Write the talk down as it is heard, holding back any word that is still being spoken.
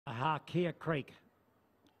Harkia Creek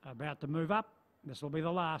about to move up. This will be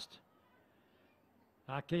the last.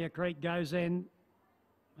 Harkia Creek goes in.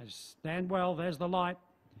 They stand well. There's the light.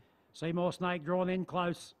 Seymour Snake drawn in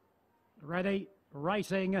close. Ready,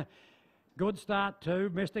 racing. Good start too.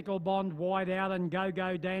 Mystical Bond wide out and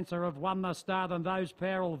Go-Go Dancer have won the start, and those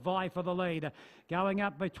pair will vie for the lead. Going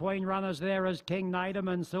up between runners there is King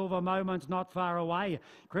Natum and Silver Moments not far away.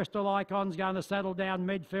 Crystal Icon's going to settle down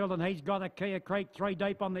midfield, and he's got Harkia Creek 3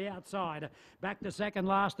 deep on the outside. Back to second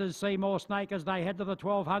last is Seymour Snake as they head to the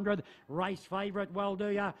 1200. Race favourite, Well Do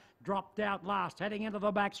Ya, dropped out last, heading into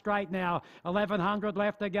the back straight now. 1100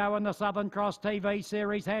 left to go in the Southern Cross TV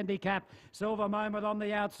Series handicap. Silver Moment on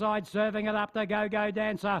the outside, serving it up to Go-Go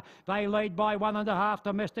Dancer. They lead by 1.5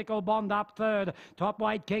 to Mystical Bond up third. Top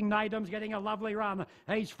weight King Natum's getting a lovely run.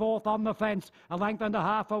 He's fourth on the fence. 1.5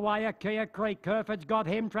 lengths away, Harkia Creek. Kerford's got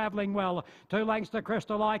him travelling well. 2 lengths to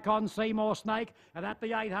Crystal Icon, Seymour Snake. And at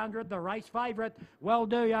the 800, the race favourite, Well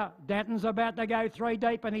Do Ya. Danton's about to go 3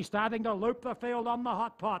 deep, and he's starting to loop the field on the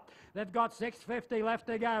hot pot. They've got 6.50 left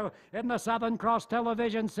to go in the Southern Cross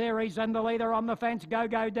Television Series, and the leader on the fence,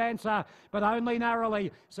 Go-Go Dancer, but only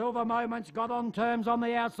narrowly. Silver Moments got on terms on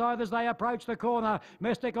the outside as they approach the corner.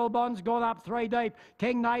 Mystical Bond's gone up 3 deep.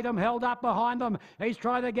 King Natum held up behind them. He's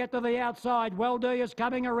trying to get to the outside. Well Do Ya's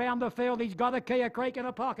coming around the field. He's got Harkia Creek in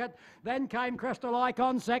a pocket. Then came Crystal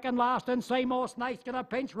Icon second last, and Seymour Snake's going to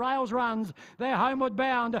pinch rails runs. They're homeward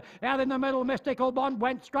bound. Out in the middle, Mystical Bond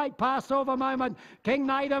went straight past Silver Moment. King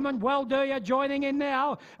Natum and Well Do Ya joining in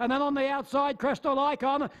now. And then on the outside, Crystal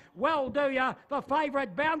Icon. Well Do Ya, the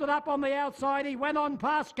favourite, bounded up on the outside. He went on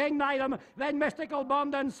past King Natum. Then Mystical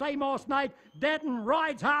Bond and Seymour Snake. Denton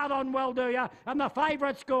rides hard on Well Do Ya, and the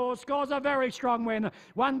favourite scores a very strong win.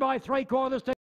 1 by 3/4 to